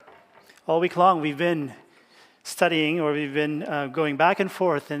All week long we've been studying, or we've been going back and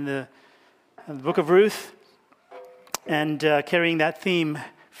forth in the book of Ruth and carrying that theme,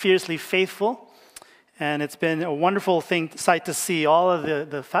 Fiercely Faithful. And it's been a wonderful sight to see all of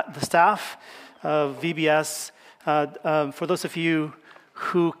the staff of VBS. For those of you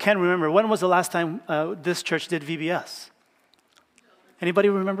who can remember, when was the last time this church did VBS? Anybody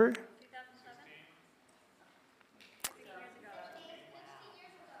remember?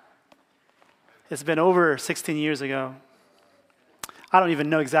 It's been over 16 years ago. I don't even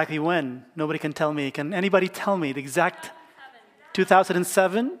know exactly when. Nobody can tell me. Can anybody tell me the exact?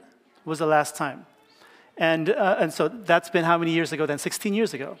 2007 was the last time. And so that's been how many years ago then? 16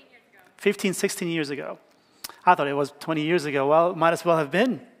 years ago. 15, 16 years ago. I thought it was 20 years ago. Well, it might as well have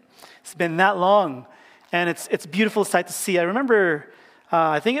been. It's been that long. And it's a beautiful sight to see. I remember,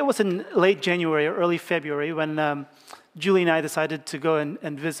 I think it was in late January or early February when Julie and I decided to go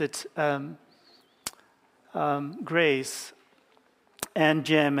and visit Grace and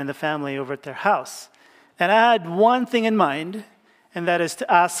Jim and the family over at their house. And I had one thing in mind, and that is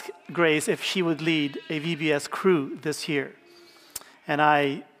to ask Grace if she would lead a VBS crew this year. And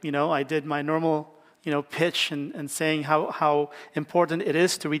I did my normal, pitch and saying how important it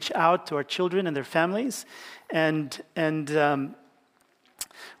is to reach out to our children and their families. And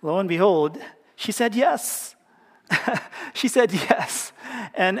lo and behold, she said yes. She said yes.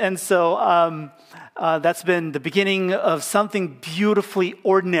 And so that's been the beginning of something beautifully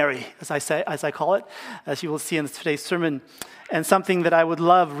ordinary, as I call it, as you will see in today's sermon, and something that I would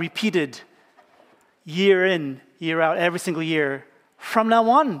love repeated year in, year out, every single year from now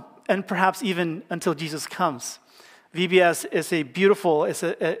on, and perhaps even until Jesus comes. VBS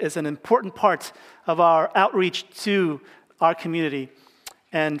is an important part of our outreach to our community,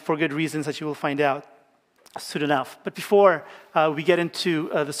 and for good reasons that you will find out soon enough. But before we get into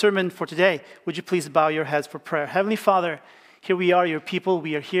the sermon for today, would you please bow your heads for prayer? Heavenly Father, here we are, your people.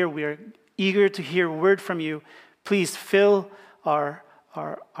 We are here. We are eager to hear a word from you. Please fill our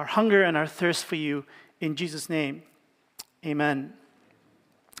hunger and our thirst for you in Jesus' name. Amen.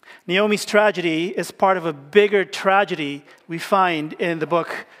 Naomi's tragedy is part of a bigger tragedy we find in the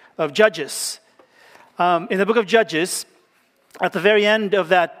book of Judges. In the book of Judges, at the very end of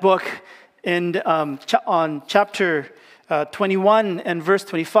that book, on chapter 21 and verse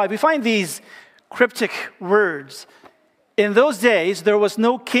 25, we find these cryptic words. In those days, there was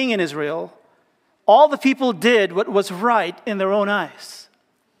no king in Israel. All the people did what was right in their own eyes.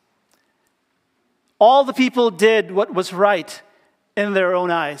 All the people did what was right in their own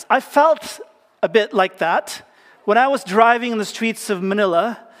eyes. I felt a bit like that when I was driving in the streets of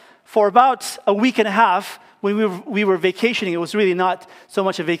Manila for about a week and a half. When we were vacationing, it was really not so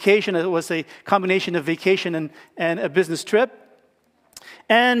much a vacation. It was a combination of vacation and a business trip.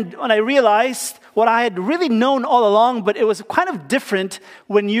 And when I realized what I had really known all along, but it was kind of different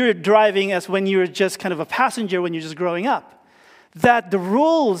when you're driving as when you're just kind of a passenger when you're just growing up, that the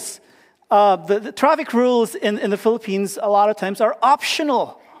rules, the traffic rules in the Philippines a lot of times are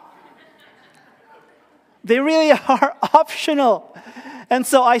optional. They really are optional. And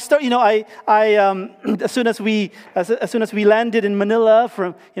so I start, as soon as we landed in Manila,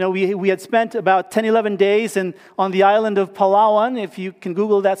 we had spent about 10, 11 days on the island of Palawan. If you can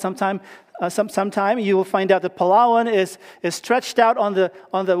Google that sometime, you will find out that Palawan is stretched out on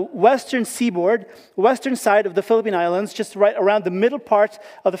the western seaboard, western side of the Philippine Islands, just right around the middle part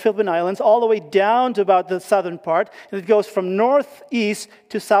of the Philippine Islands, all the way down to about the southern part, and it goes from northeast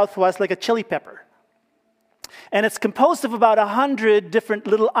to southwest like a chili pepper. And it's composed of about 100 different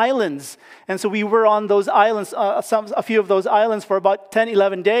little islands. And so we were on those islands, a few of those islands for about 10,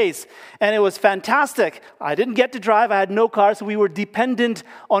 11 days. And it was fantastic. I didn't get to drive. I had no car, so we were dependent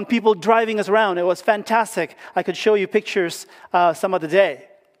on people driving us around. It was fantastic. I could show you pictures some other day.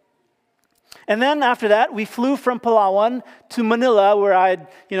 And then after that, we flew from Palawan to Manila, where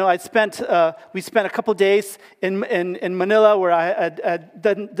we spent a couple days in Manila, where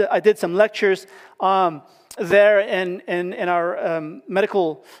I did some lectures there in our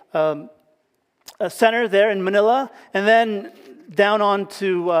medical center there in Manila, and then down on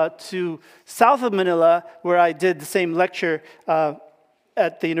to south of Manila, where I did the same lecture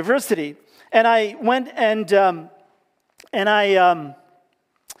at the university. And I went and I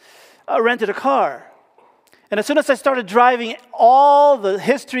rented a car. And as soon as I started driving, all the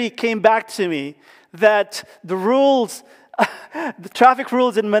history came back to me that the rules, the traffic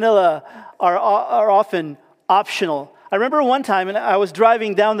rules in Manila are often optional. I remember one time, and I was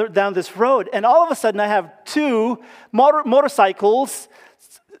driving down this road, and all of a sudden I have two motorcycles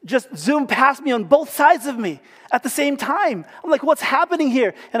just zoom past me on both sides of me at the same time. I'm like, what's happening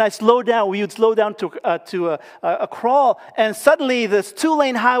here? And I slowed down. We would slow down to a crawl, and suddenly this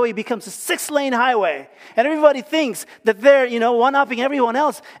 2-lane highway becomes a 6-lane highway. And everybody thinks that they're, one-upping everyone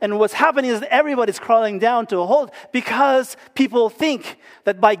else. And what's happening is that everybody's crawling down to a halt because people think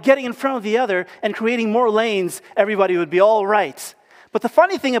that by getting in front of the other and creating more lanes, everybody would be all right. But the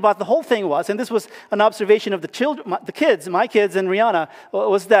funny thing about the whole thing was, and this was an observation of the children, my kids and Rihanna,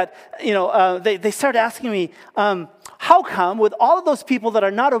 was that, they started asking me, how come with all of those people that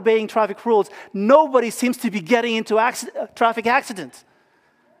are not obeying traffic rules, nobody seems to be getting into traffic accidents?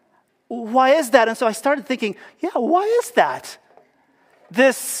 Why is that? And so I started thinking, why is that?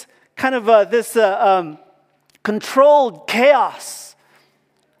 This kind of, controlled chaos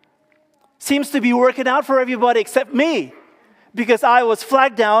seems to be working out for everybody except me. Because I was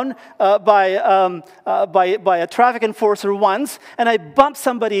flagged down by a traffic enforcer once, and I bumped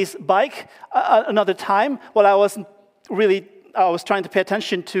somebody's bike another time while I was trying to pay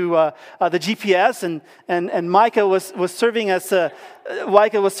attention to the GPS, and Micah was serving as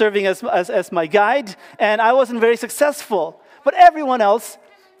my guide, and I wasn't very successful. But everyone else,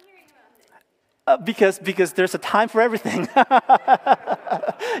 because there's a time for everything.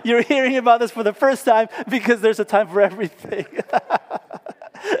 You're hearing about this for the first time because there's a time for everything.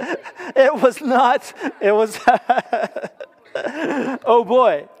 It was, oh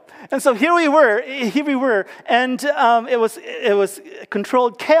boy. And so here we were, and it was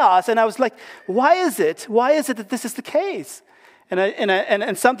controlled chaos, and I was like, why is it that this is the case?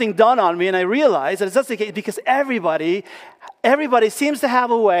 And something dawned on me, and I realized that it's the case because everybody seems to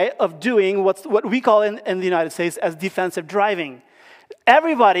have a way of doing what we call in the United States as defensive driving.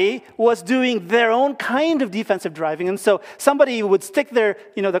 Everybody was doing their own kind of defensive driving, and so somebody would stick their,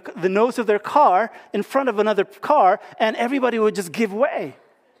 the nose of their car in front of another car, and everybody would just give way.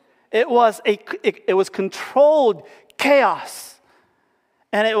 It was controlled chaos.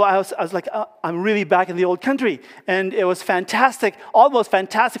 And I was like, I'm really back in the old country. And it was fantastic, almost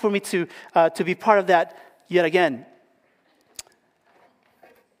fantastic for me to be part of that yet again.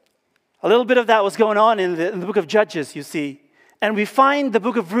 A little bit of that was going on in the book of Judges, you see. And we find the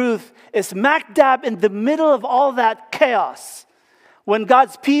book of Ruth is smack dab in the middle of all that chaos. When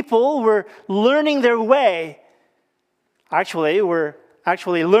God's people were learning their way, were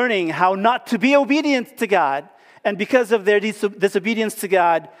learning how not to be obedient to God. And because of their disobedience to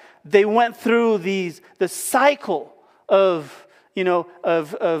God, they went through the cycle of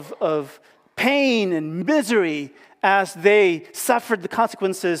pain and misery as they suffered the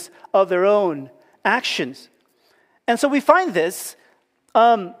consequences of their own actions. And so we find this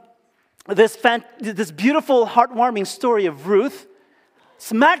beautiful, heartwarming story of Ruth,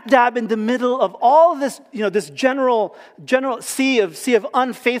 smack dab in the middle of all this, this general sea of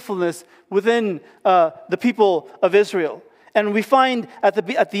unfaithfulness within the people of Israel. And we find at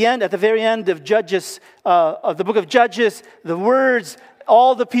the very end of Judges, of the book of Judges, the words,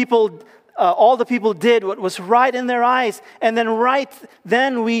 all the people did what was right in their eyes. And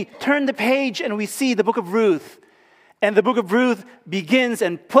then we turn the page and we see the book of Ruth. And the book of Ruth begins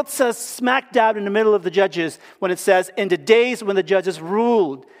and puts us smack dab in the middle of the Judges when it says, in the days when the judges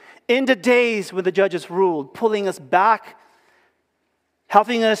ruled. In the days when the judges ruled, pulling us back,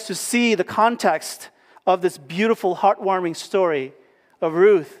 helping us to see the context of this beautiful, heartwarming story of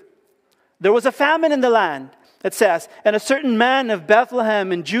Ruth. There was a famine in the land, it says, and a certain man of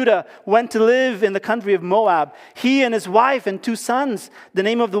Bethlehem in Judah went to live in the country of Moab. He and his wife and 2 sons. The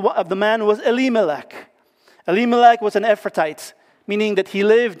name of the man was Elimelech. Elimelech was an Ephrathite, meaning that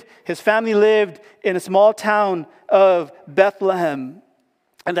his family lived in a small town of Bethlehem,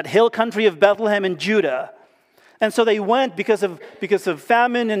 and that hill country of Bethlehem in Judah. And so they went because of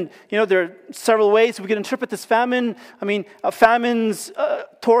famine, and there are several ways we can interpret this famine. I mean, famines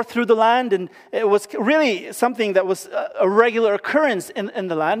tore through the land, and it was really something that was a regular occurrence in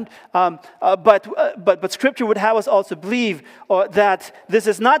the land. But Scripture would have us also believe that this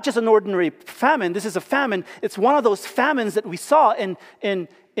is not just an ordinary famine. This is a famine. It's one of those famines that we saw in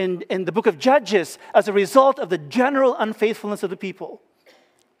the book of Judges as a result of the general unfaithfulness of the people.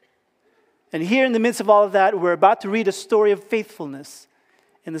 And here in the midst of all of that, we're about to read a story of faithfulness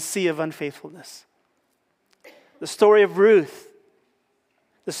in the sea of unfaithfulness. The story of Ruth.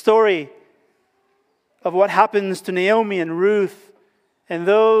 The story of what happens to Naomi and Ruth and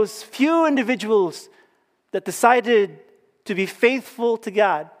those few individuals that decided to be faithful to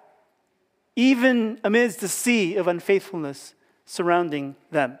God, even amidst the sea of unfaithfulness surrounding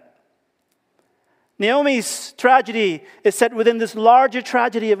them. Naomi's tragedy is set within this larger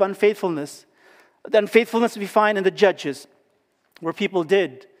tragedy of unfaithfulness. The unfaithfulness we find in the Judges, where people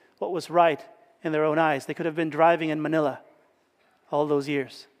did what was right in their own eyes. They could have been driving in Manila all those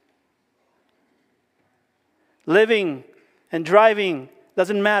years. Living and driving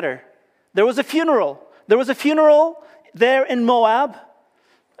doesn't matter. There was a funeral. There was a funeral there in Moab.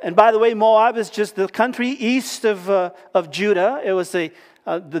 And by the way, Moab is just the country east of Judah. It was the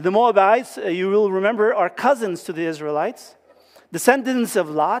Moabites, you will remember, are cousins to the Israelites, descendants of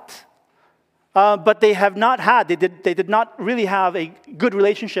Lot. But they have not had, they did not really have a good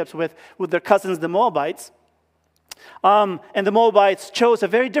relationships with their cousins, the Moabites. And the Moabites chose a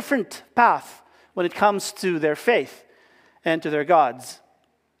very different path when it comes to their faith and to their gods.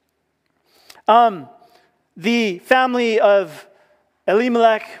 The family of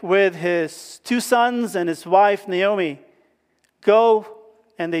Elimelech with his 2 sons and his wife Naomi go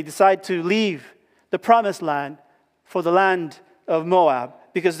and they decide to leave the promised land for the land of Moab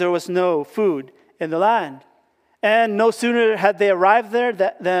because there was no food in the land. And no sooner had they arrived there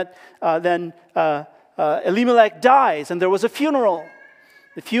than Elimelech dies and there was a funeral.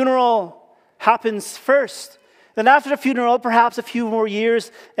 The funeral happens first. Then after the funeral, perhaps a few more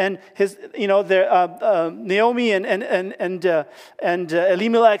years, and Naomi and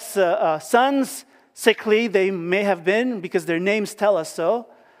Elimelech's sons, sickly they may have been because their names tell us so,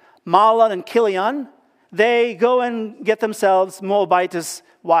 Mahlon and Chilion, they go and get themselves Moabitess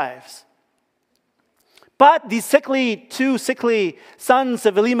wives. But these 2 sickly sons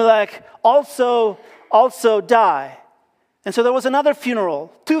of Elimelech also die. And so there was another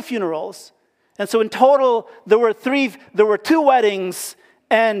funeral, 2 funerals. And so in total, there were 2 weddings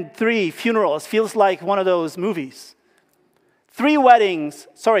and 3 funerals. Feels like one of those movies. 2 weddings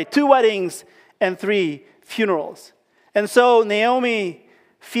and 3 funerals. And so Naomi,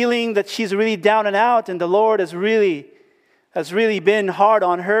 feeling that she's really down and out and the Lord has really been hard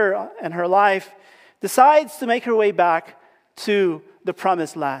on her and her life, decides to make her way back to the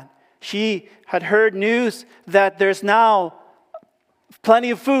promised land. She had heard news that there's now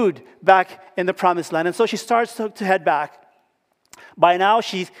plenty of food back in the promised land. And so she starts to head back. By now,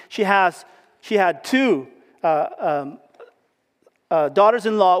 she had 2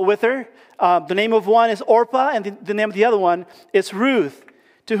 daughters-in-law with her. The name of one is Orpah, and the name of the other one is Ruth,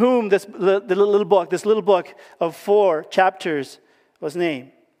 to whom this little book of 4 chapters was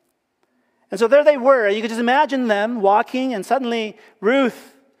named. And so there they were. You could just imagine them walking, and suddenly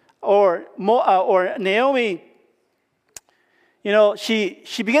Ruth or Naomi,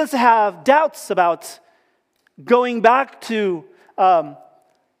 she begins to have doubts about going back to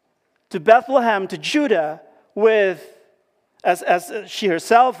Bethlehem, to Judah, as she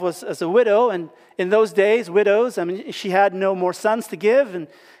herself was as a widow, and in those days, widows, she had no more sons to give,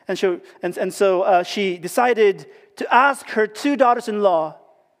 and so she decided to ask her 2 daughters-in-law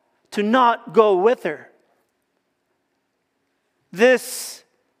to not go with her. This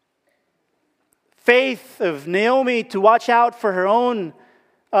faith of Naomi to watch out for her own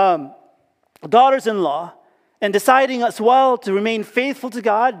daughters-in-law and deciding as well to remain faithful to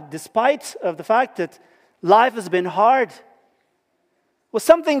God despite of the fact that life has been hard was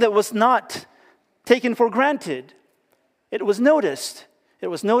something that was not taken for granted. It was noticed. It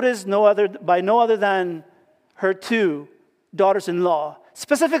was noticed by no other than her 2 daughters-in-law,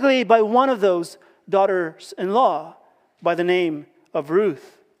 specifically by one of those daughters-in-law by the name of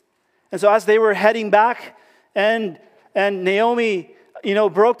Ruth. And so as they were heading back, and Naomi,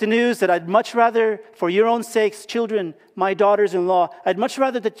 broke the news that I'd much rather, for your own sakes, children, my daughters-in-law, I'd much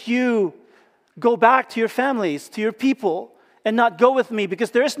rather that you go back to your families, to your people, and not go with me,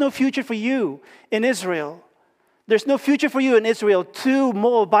 because there is no future for you in Israel. There's no future for you in Israel. 2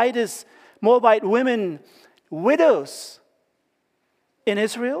 Moabite women, widows in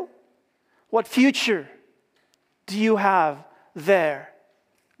Israel. What future do you have there?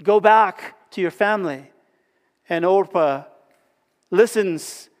 Go back to your family. And Orpah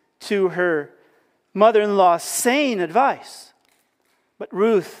listens to her mother-in-law's sane advice. But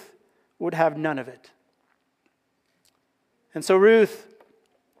Ruth would have none of it. And so Ruth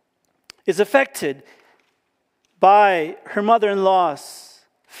is affected by her mother-in-law's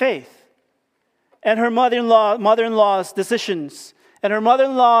faith and her mother-in-law's decisions and her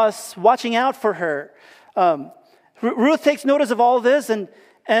mother-in-law's watching out for her. Ruth takes notice of all this and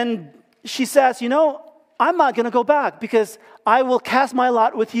she says, I'm not going to go back because I will cast my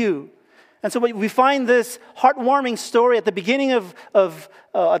lot with you. And so we find this heartwarming story at the beginning of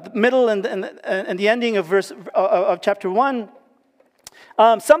at the middle and the ending of chapter 1.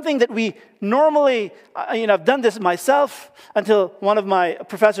 Something that we normally, I've done this myself until one of my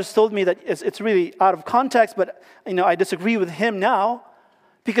professors told me that it's really out of context, but I disagree with him now.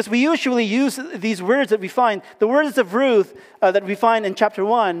 Because we usually use these words that we find, the words of Ruth that we find in chapter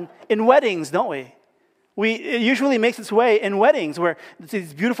 1, in weddings, don't we? It usually makes its way in weddings where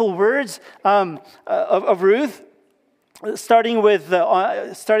these beautiful words of Ruth, starting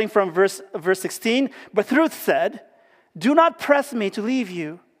from verse 16. But Ruth said, "Do not press me to leave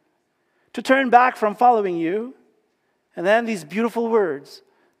you, to turn back from following you." And then these beautiful words,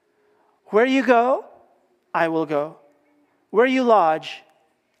 "Where you go, I will go. Where you lodge,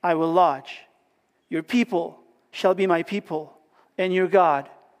 I will lodge. Your people shall be my people, and your God,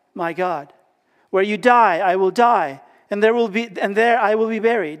 my God. Where you die, I will die, and there I will be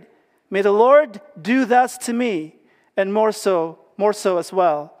buried. May the Lord do thus to me, and more so as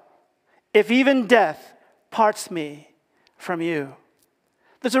well, if even death parts me from you."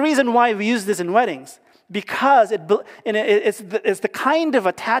 There's a reason why we use this in weddings, because it's the kind of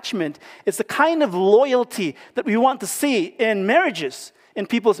attachment, it's the kind of loyalty that we want to see in marriages, in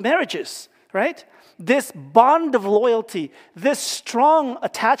people's marriages, right? This bond of loyalty, this strong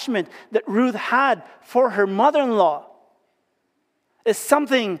attachment that Ruth had for her mother-in-law is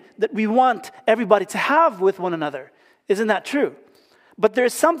something that we want everybody to have with one another. Isn't that true? But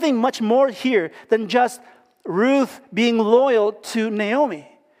there's something much more here than just Ruth being loyal to Naomi.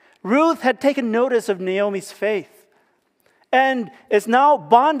 Ruth had taken notice of Naomi's faith and is now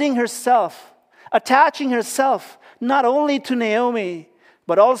bonding herself, attaching herself not only to Naomi,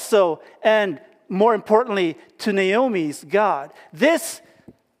 but also and more importantly, to Naomi's God. This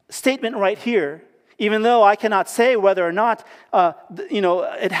statement right here, even though I cannot say whether or not,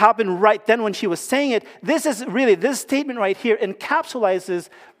 it happened right then when she was saying it, this statement right here encapsulates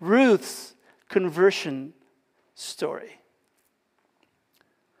Ruth's conversion story.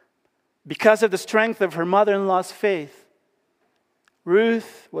 Because of the strength of her mother-in-law's faith,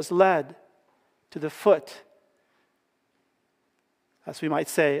 Ruth was led to the foot, as we might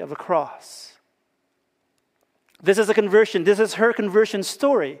say, of the cross. This is a conversion. This is her conversion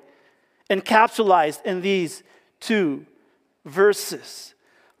story, encapsulated in these two verses.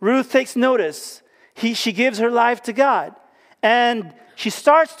 Ruth takes notice. She gives her life to God, and she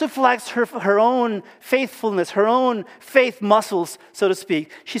starts to flex her own faithfulness, her own faith muscles, so to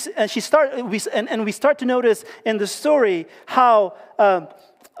speak. We start to notice in the story how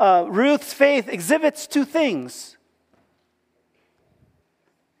Ruth's faith exhibits two things.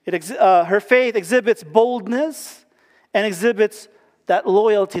 Her faith exhibits boldness and exhibits that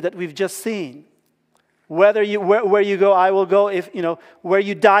loyalty that we've just seen. Where you go, I will go. Where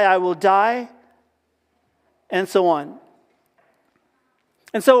you die, I will die, and so on.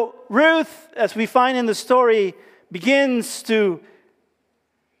 And so Ruth, as we find in the story, begins to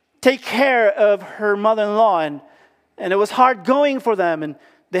take care of her mother-in-law, and it was hard going for them. And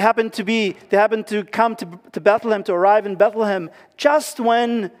they happened to come to Bethlehem, to arrive in Bethlehem just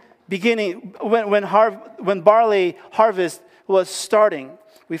when barley harvest was starting.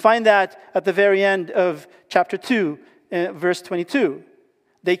 We find that at the very end of chapter 2, verse 22.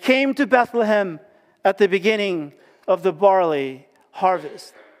 They came to Bethlehem at the beginning of the barley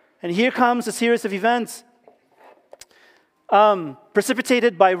harvest. And here comes a series of events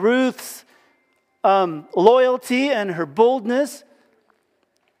precipitated by Ruth's loyalty and her boldness.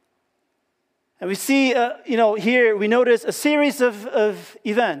 And we see, here we notice a series of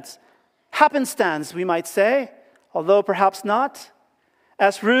events. Happenstance, we might say, although perhaps not.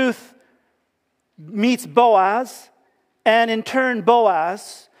 As Ruth meets Boaz, and in turn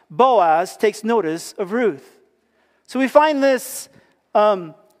Boaz takes notice of Ruth. So we find this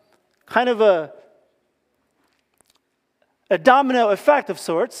kind of a domino effect of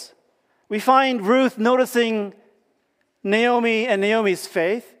sorts. We find Ruth noticing Naomi and Naomi's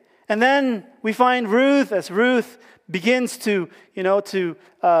faith. And then we find Ruth, as Ruth begins to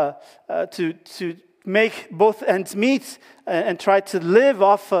make both ends meet and try to live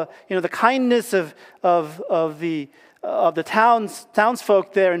off, the kindness of the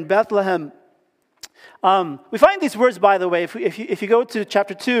townsfolk there in Bethlehem. We find these words, by the way, if you go to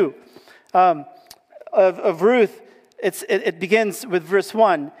chapter 2 of Ruth, it begins with verse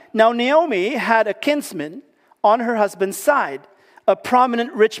 1. Now Naomi had a kinsman on her husband's side, a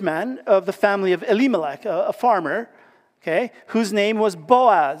prominent rich man of the family of Elimelech, a farmer, whose name was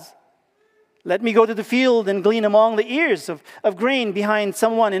Boaz. Let me go to the field and glean among the ears of grain behind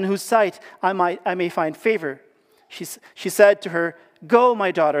someone in whose sight I may find favor. She said to her, "Go,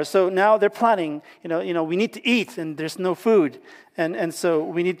 my daughter." So now they're planning, we need to eat and there's no food. And so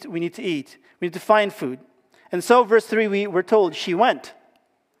we need to eat. We need to find food. And so verse 3, we're told she went.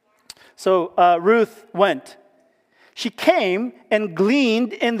 So Ruth went. She came and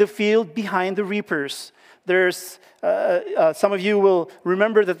gleaned in the field behind the reapers. There's some of you will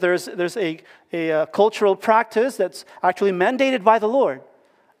remember that there's a cultural practice that's actually mandated by the Lord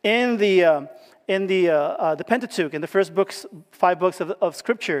in the Pentateuch, in the first 5 books of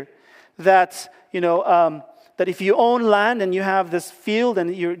Scripture, that that if you own land and you have this field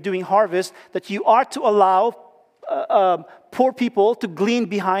and you're doing harvest, that you are to allow poor people to glean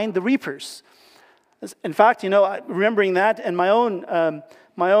behind the reapers. In fact, remembering that and my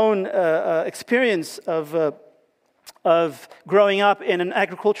own experience of growing up in an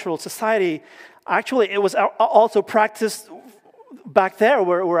agricultural society, actually it was also practiced back there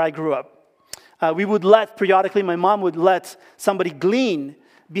where I grew up. Periodically my mom would let somebody glean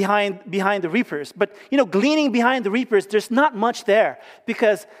behind the reapers. But gleaning behind the reapers, there's not much there,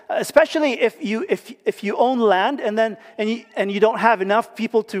 because especially if you own land and you don't have enough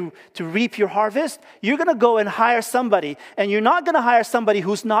people to reap your harvest, you're going to go and hire somebody, and you're not going to hire somebody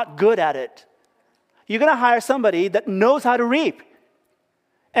who's not good at it. You're going to hire somebody that knows how to reap,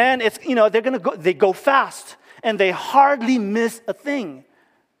 and they go fast, and they hardly miss a thing.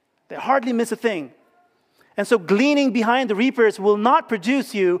 And so gleaning behind the reapers will not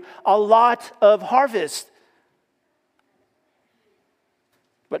produce you a lot of harvest.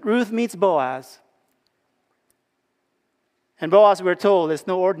 But Ruth meets Boaz. And Boaz, we're told, is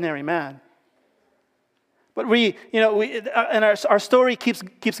no ordinary man. But our story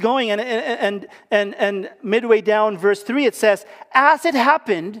keeps going, and midway down verse 3 it says, as it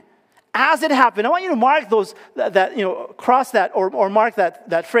happened, I want you to mark cross that or mark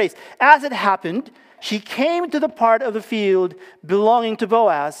that phrase. As it happened, she came to the part of the field belonging to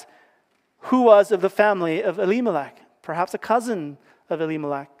Boaz, who was of the family of Elimelech, perhaps a cousin of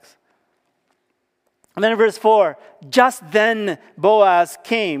Elimelech's. And then in verse 4, just then Boaz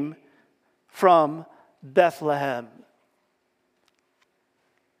came from Bethlehem.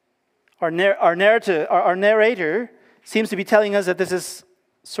 Our narrator seems to be telling us that this is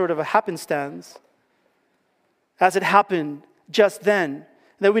sort of a happenstance. As it happened, just then.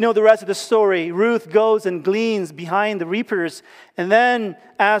 Then we know the rest of the story. Ruth goes and gleans behind the reapers. And then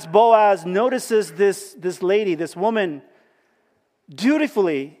as Boaz notices this lady, this woman,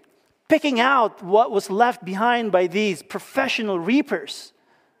 dutifully picking out what was left behind by these professional reapers,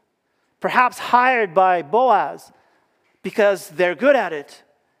 perhaps hired by Boaz because they're good at it.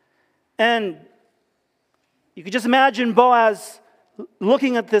 And you can just imagine Boaz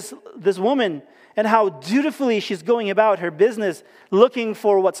looking at this woman and how dutifully she's going about her business, looking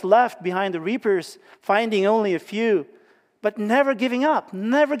for what's left behind the reapers, finding only a few, but never giving up.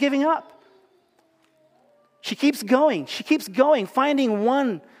 She keeps going, finding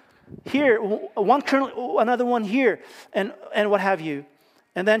one here, one kernel, another one here, and what have you.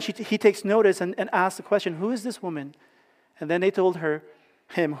 And then he takes notice and asks the question, who is this woman? And then they told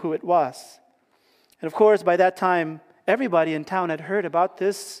him who it was. And of course, by that time, everybody in town had heard about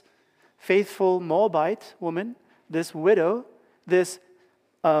this faithful Moabite woman, this widow, this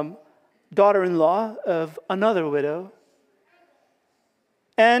daughter-in-law of another widow.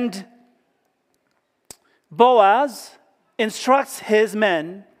 And Boaz instructs his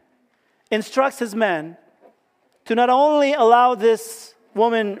men to not only allow this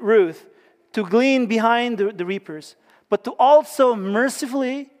woman, Ruth, to glean behind the reapers, but to also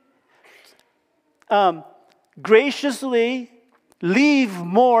mercifully, graciously leave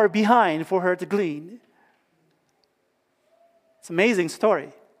more behind for her to glean. It's an amazing story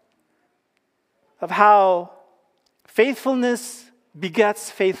of how faithfulness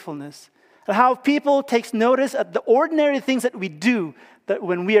begets faithfulness, and how people takes notice of the ordinary things that we do that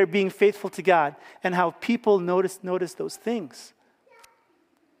when we are being faithful to God, and how people notice those things,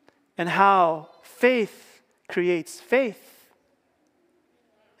 and how faith creates faith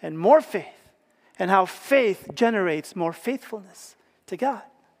and more faith, and how faith generates more faithfulness to God,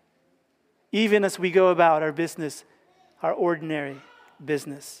 even as we go about our business, our ordinary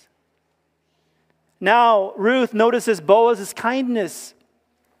business. Now, Ruth notices Boaz's kindness,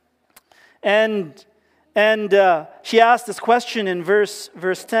 and she asks this question in verse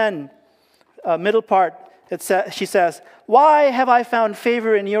 10, middle part. She says, "Why have I found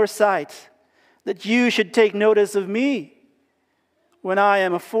favor in your sight, that you should take notice of me when I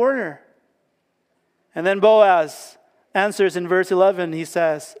am a foreigner?" And then Boaz answers in verse 11. He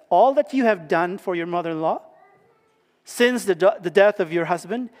says, "All that you have done for your mother-in-law since the death of your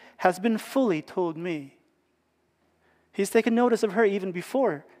husband has been fully told me." He's taken notice of her even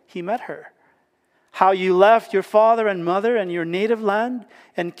before he met her. How you left your father and mother and your native land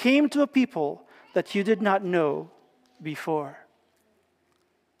and came to a people that you did not know before.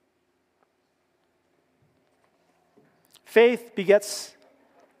 Faith begets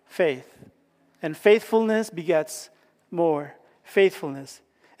faith. And faithfulness begets more faithfulness.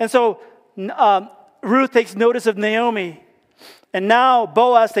 And so Ruth takes notice of Naomi. And now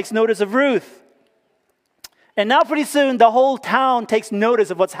Boaz takes notice of Ruth. And now pretty soon the whole town takes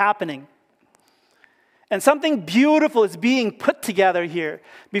notice of what's happening. And something beautiful is being put together here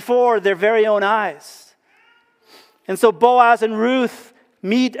before their very own eyes. And so Boaz and Ruth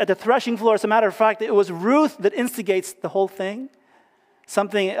meet at the threshing floor. As a matter of fact, it was Ruth that instigates the whole thing.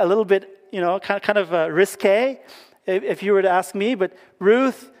 Something a little bit, kind of risque, if you were to ask me. But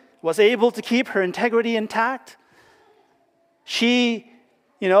Ruth was able to keep her integrity intact. She,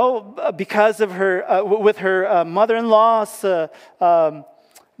 because of her, with her mother-in-law's,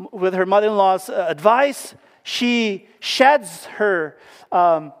 advice, she sheds her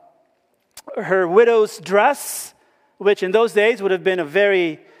widow's dress, which in those days would have been a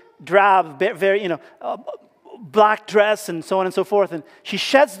very drab, very black dress, and so on and so forth. And she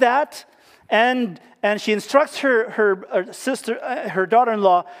sheds that, and she instructs her sister, her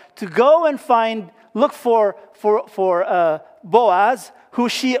daughter-in-law, to go and look for Boaz,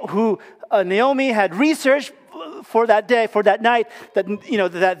 who Naomi had researched for that day, for that night,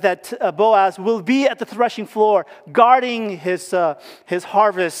 that Boaz will be at the threshing floor guarding his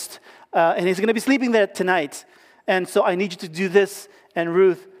harvest, and he's going to be sleeping there tonight. And so I need you to do this. And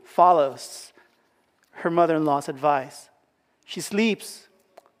Ruth follows her mother-in-law's advice. She sleeps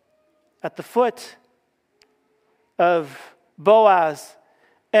at the foot of Boaz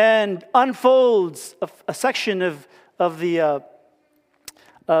and unfolds a section of the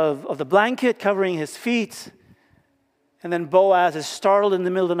blanket covering his feet. And then Boaz is startled in the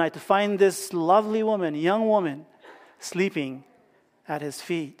middle of the night to find this lovely woman, young woman, sleeping at his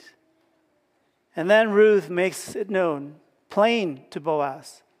feet. And then Ruth makes it known, plain to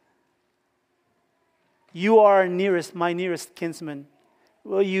Boaz. You are my nearest kinsman.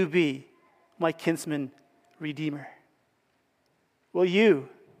 Will you be my kinsman redeemer? Will you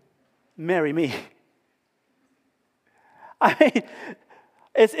marry me? I mean,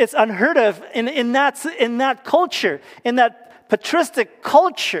 it's unheard of in that culture, in that patristic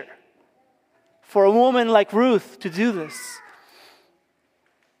culture, for a woman like Ruth to do this.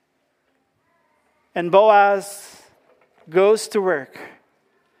 And Boaz goes to work,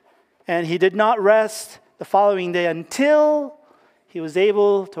 and he did not rest the following day until he was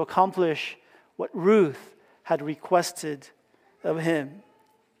able to accomplish what Ruth had requested of him.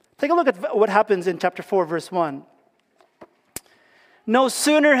 Take a look at what happens in chapter 4, verse 1. No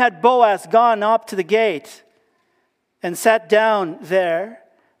sooner had Boaz gone up to the gate and sat down there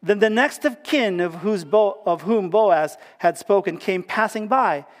than the next of kin of whom Boaz had spoken came passing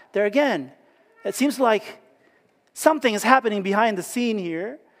by. There again, it seems like something is happening behind the scene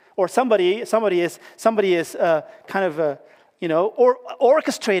here, or somebody is kind of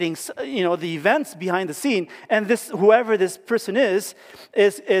orchestrating the events behind the scene, and whoever this person is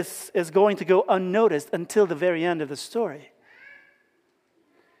going to go unnoticed until the very end of the story.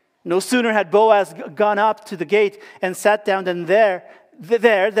 No sooner had Boaz gone up to the gate and sat down than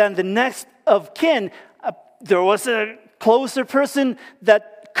the next of kin, there was a closer person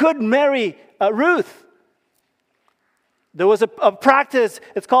that could marry Ruth. There was a practice,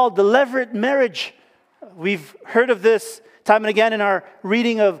 it's called the levirate marriage. We've heard of this time and again in our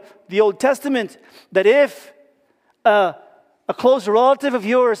reading of the Old Testament, that if a close relative of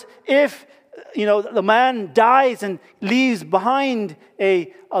yours, if the man dies and leaves behind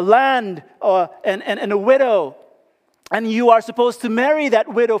a land and a widow, and you are supposed to marry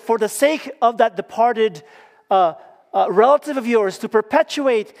that widow for the sake of that departed relative of yours, to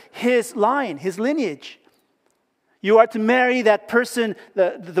perpetuate his line, his lineage. You are to marry that person,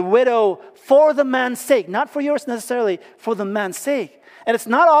 the widow, for the man's sake, not for yours necessarily, for the man's sake. And it's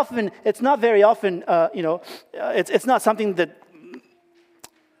not very often, it's not something that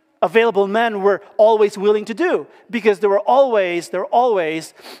available men were always willing to do, because there were always,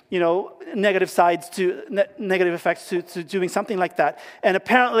 negative effects to doing something like that. And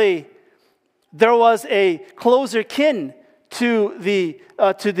apparently, there was a closer kin to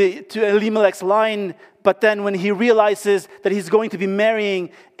Elimelech's line, but then when he realizes that he's going to be marrying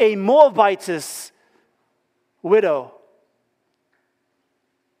a Moabitess widow,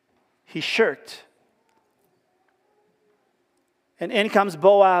 he shirked. And in comes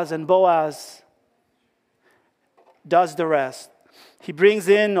Boaz, and Boaz does the rest. He brings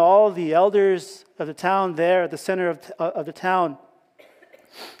in all the elders of the town there at the center of the town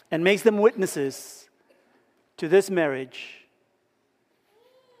and makes them witnesses to this marriage.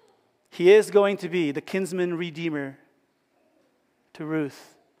 He is going to be the kinsman redeemer to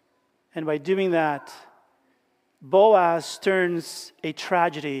Ruth. And by doing that, Boaz turns a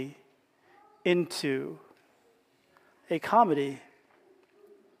tragedy into a comedy.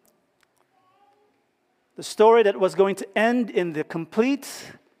 The story that was going to end in the complete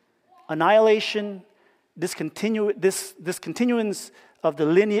annihilation, discontinuance of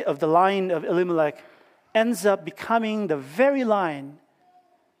the line of Elimelech ends up becoming the very line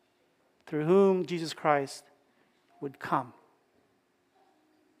through whom Jesus Christ would come.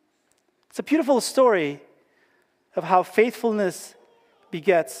 It's a beautiful story of how faithfulness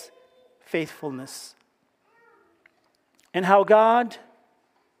begets faithfulness. And how God,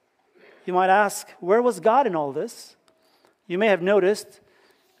 you might ask, where was God in all this? You may have noticed,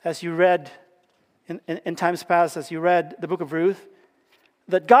 as you read in times past, as you read the book of Ruth,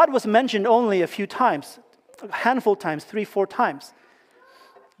 that God was mentioned only a few times, a handful of times, 3-4 times.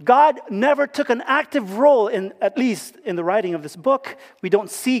 God never took an active role at least in the writing of this book. We don't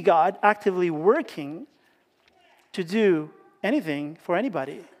see God actively working to do anything for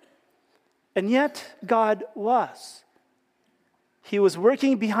anybody. And yet, God was. He was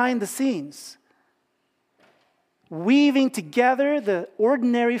working behind the scenes, weaving together the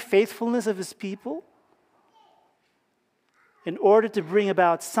ordinary faithfulness of His people in order to bring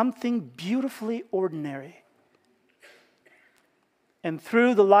about something beautifully ordinary. And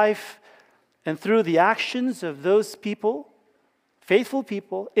through the life and through the actions of those people, faithful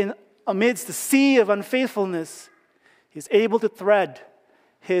people, amidst the sea of unfaithfulness, He's able to thread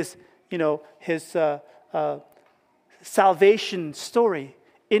His salvation story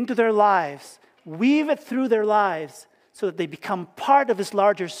into their lives, weave it through their lives so that they become part of His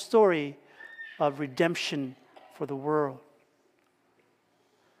larger story of redemption for the world.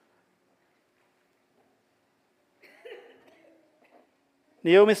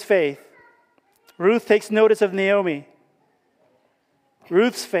 Naomi's faith. Ruth takes notice of Naomi.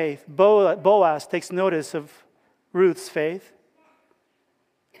 Ruth's faith. Boaz takes notice of Ruth's faith.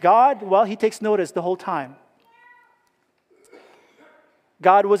 God, well, He takes notice the whole time.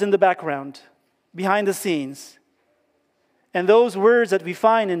 God was in the background, behind the scenes. And those words that we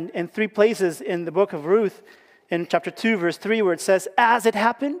find in 3 places in the book of Ruth, in chapter 2, verse 3, where it says, as it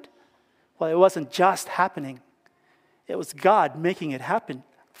happened, well, it wasn't just happening. It was God making it happen.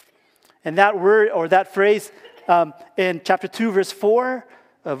 And that word, or that phrase, in chapter 2, verse 4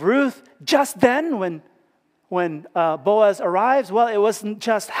 of Ruth, just then when Boaz arrives, well, it wasn't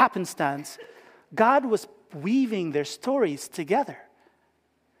just happenstance. God was weaving their stories together.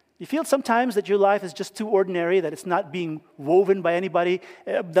 You feel sometimes that your life is just too ordinary, that it's not being woven by anybody,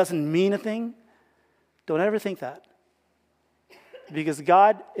 it doesn't mean a thing? Don't ever think that. Because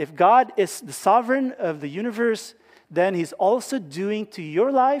if God is the sovereign of the universe, then He's also doing to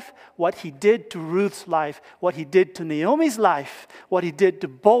your life what He did to Ruth's life, what He did to Naomi's life, what He did to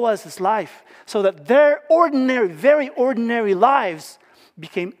Boaz's life, so that their ordinary, very ordinary lives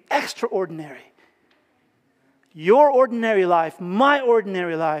became extraordinary. Your ordinary life, my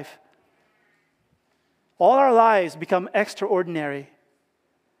ordinary life, all our lives become extraordinary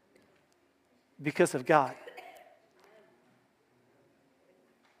because of God.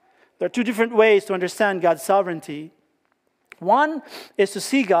 There are 2 different ways to understand God's sovereignty. One is to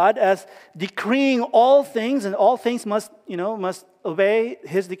see God as decreeing all things, and all things must obey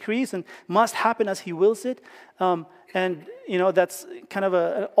His decrees and must happen as He wills it. And that's kind of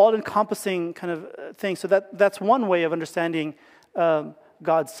an all-encompassing kind of thing. So that's one way of understanding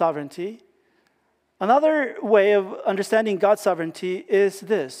God's sovereignty. Another way of understanding God's sovereignty is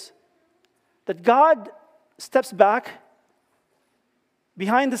this: that God steps back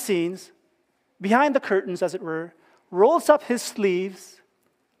behind the scenes, behind the curtains, as it were, rolls up His sleeves,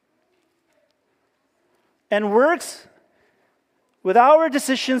 and works with our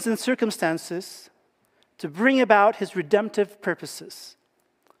decisions and circumstances to bring about His redemptive purposes,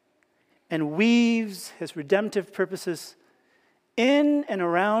 and weaves His redemptive purposes in and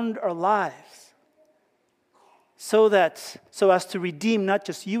around our lives, so as to redeem not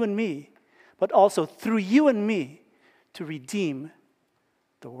just you and me, but also through you and me to redeem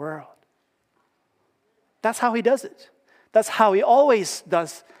the world. That's how He does it. That's how He always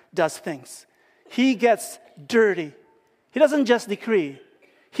does things. He gets dirty. He doesn't just decree.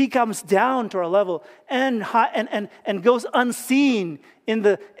 He comes down to our level and goes unseen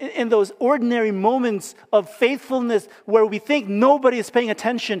in those ordinary moments of faithfulness where we think nobody is paying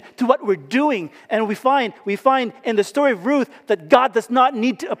attention to what we're doing. And we find in the story of Ruth that God does not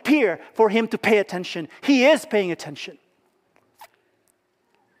need to appear for Him to pay attention. He is paying attention.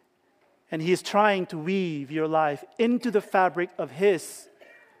 And He is trying to weave your life into the fabric of His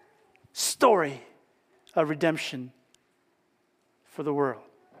story of redemption for the world.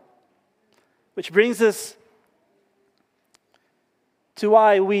 Which brings us to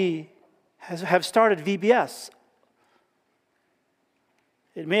why we have started VBS.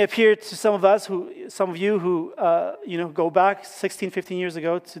 It may appear to some of you who go back 16, 15 years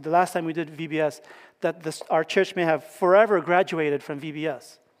ago to the last time we did VBS, that our church may have forever graduated from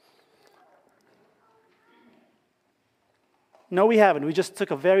VBS. No, we haven't. We just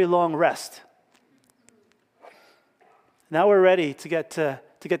took a very long rest. Now we're ready to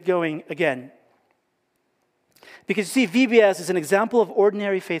get going again. Because you see, VBS is an example of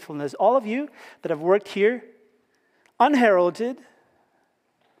ordinary faithfulness. All of you that have worked here, unheralded,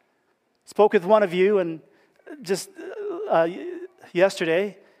 spoke with one of you and just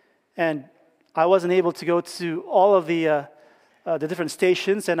yesterday, and I wasn't able to go to all of the different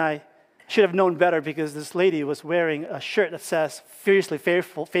stations, and I should have known better because this lady was wearing a shirt that says "Fiercely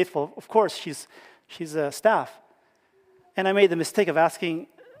Faithful." Faithful. Of course, she's a staff, and I made the mistake of asking,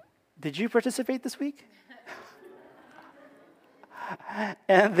 "Did you participate this week?"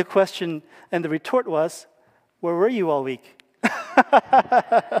 And the question and the retort was, "Where were you all week?"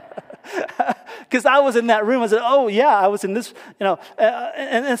 Because I was in that room. I said, "Oh yeah, I was in this,"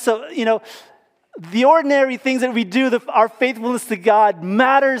 and so the ordinary things that we do, our faithfulness to God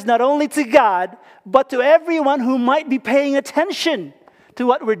matters not only to God, but to everyone who might be paying attention to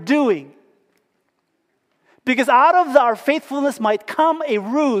what we're doing. Because out of our faithfulness might come a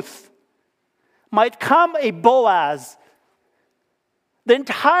Ruth, might come a Boaz. The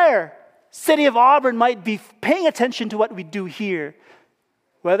entire city of Auburn might be paying attention to what we do here,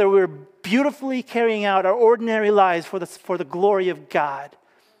 whether we're beautifully carrying out our ordinary lives for the glory of God.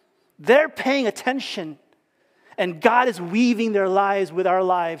 They're paying attention, and God is weaving their lives with our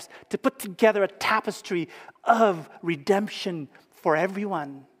lives to put together a tapestry of redemption for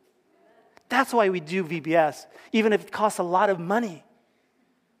everyone. That's why we do VBS, even if it costs a lot of money.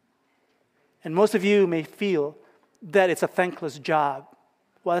 And most of you may feel that it's a thankless job.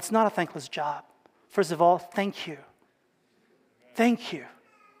 Well, it's not a thankless job. First of all, thank you. Thank you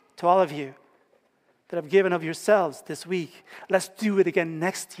to all of you that have given of yourselves this week. Let's do it again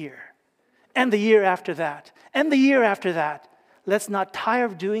next year, and the year after that, and the year after that. Let's not tire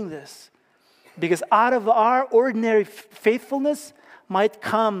of doing this, because out of our ordinary faithfulness might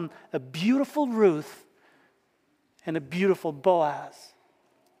come a beautiful Ruth and a beautiful Boaz.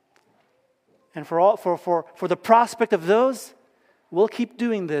 And for the prospect of those, we'll keep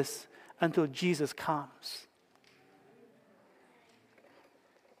doing this until Jesus comes.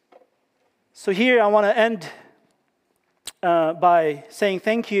 So here I want to end by saying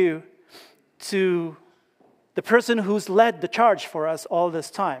thank you to the person who's led the charge for us all this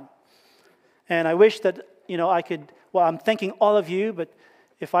time. And I wish that, I could, I'm thanking all of you, but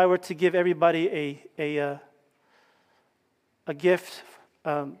if I were to give everybody a gift,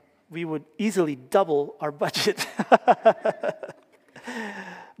 we would easily double our budget.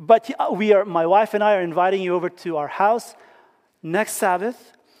 But my wife and I are inviting you over to our house next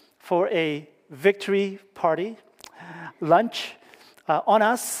Sabbath for a victory party, lunch on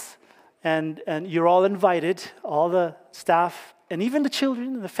us, and you're all invited, all the staff, and even the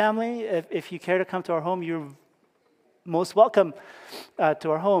children and the family. If you care to come to our home, you're most welcome to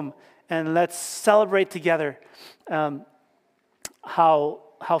our home, and let's celebrate together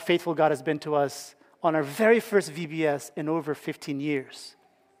how faithful God has been to us on our very first VBS in over 15 years.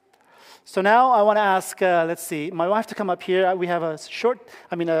 So now I want to ask, my wife to come up here. We have a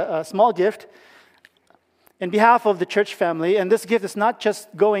small gift in behalf of the church family, and this gift is not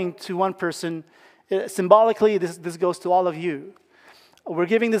just going to one person. Symbolically, this goes to all of you. We're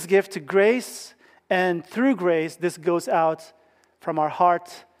giving this gift to Grace, and through Grace, this goes out from our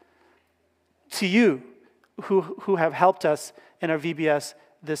heart to you who have helped us in our VBS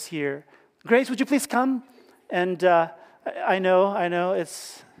this year. Grace, would you please come? And I know,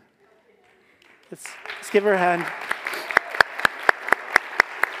 let's give her a hand.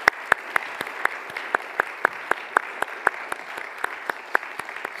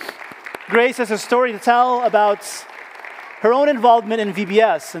 Grace has a story to tell about her own involvement in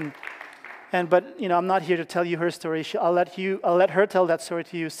VBS, but I'm not here to tell you her story. I'll let her tell that story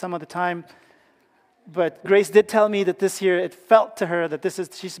to you some other time. But Grace did tell me that this year it felt to her that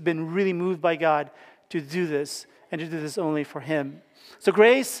she's been really moved by God to do this, and to do this only for Him. So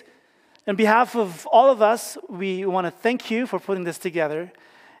Grace, on behalf of all of us, we want to thank you for putting this together,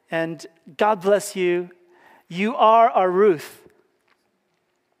 and God bless you. You are our Ruth.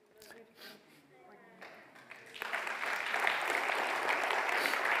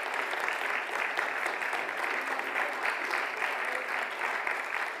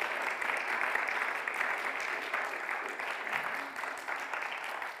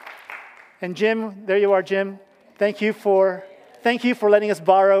 And Jim, there you are, Jim. Thank you for thank you for letting us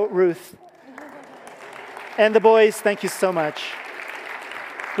borrow Ruth. And the boys, thank you so much.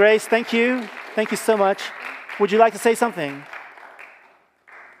 Grace, thank you. Thank you so much. Would you like to say something?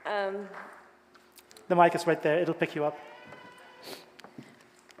 The mic is right there. It'll pick you up.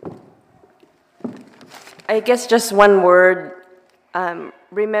 I guess just one word.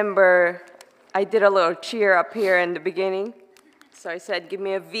 Remember, I did a little cheer up here in the beginning. So I said, give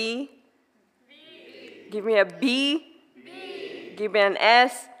me a V. V. Give me a B. B. Give me an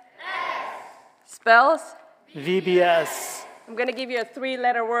S. S. Spells? VBS. I'm going to give you a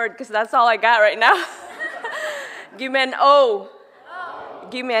 3-letter word because that's all I got right now. Give me an O. O.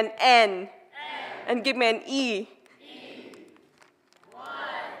 Give me an N. N. And give me an E.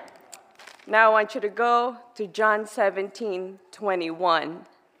 Now I want you to go to John 17:21,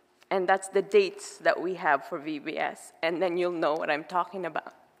 and that's the dates that we have for VBS, and then you'll know what I'm talking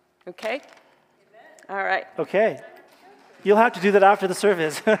about. Okay? All right. Okay. You'll have to do that after the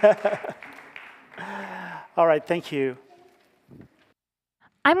service. All right, thank you.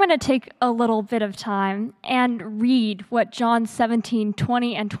 I'm going to take a little bit of time and read what John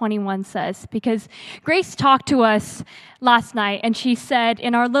 17:20 and 21 says, because Grace talked to us last night, and she said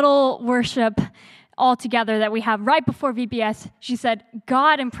in our little worship all together that we have right before VBS, she said,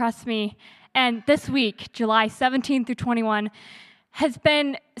 God impressed me, and this week, July 17 through 21, has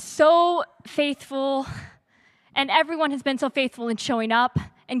been so faithful, and everyone has been so faithful in showing up,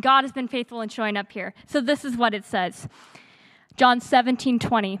 and God has been faithful in showing up here. So this is what it says. John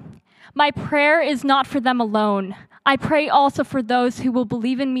 17:20. My prayer is not for them alone. I pray also for those who will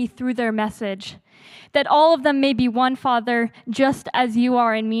believe in me through their message, that all of them may be one, Father, just as you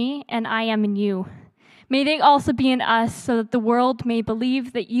are in me and I am in you. May they also be in us, so that the world may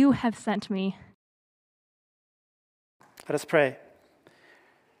believe that you have sent me. Let us pray.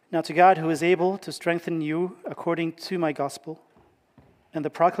 Now to God, who is able to strengthen you according to my gospel and the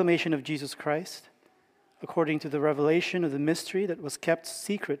proclamation of Jesus Christ, according to the revelation of the mystery that was kept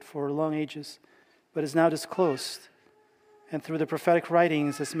secret for long ages, but is now disclosed, and through the prophetic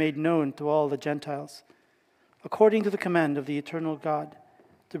writings is made known to all the Gentiles, according to the command of the eternal God,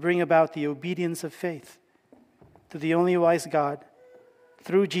 to bring about the obedience of faith to the only wise God,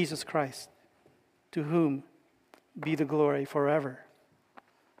 through Jesus Christ, to whom be the glory forever.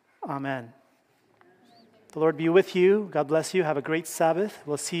 Amen. The Lord be with you. God bless you. Have a great Sabbath.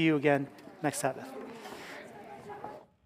 We'll see you again next Sabbath.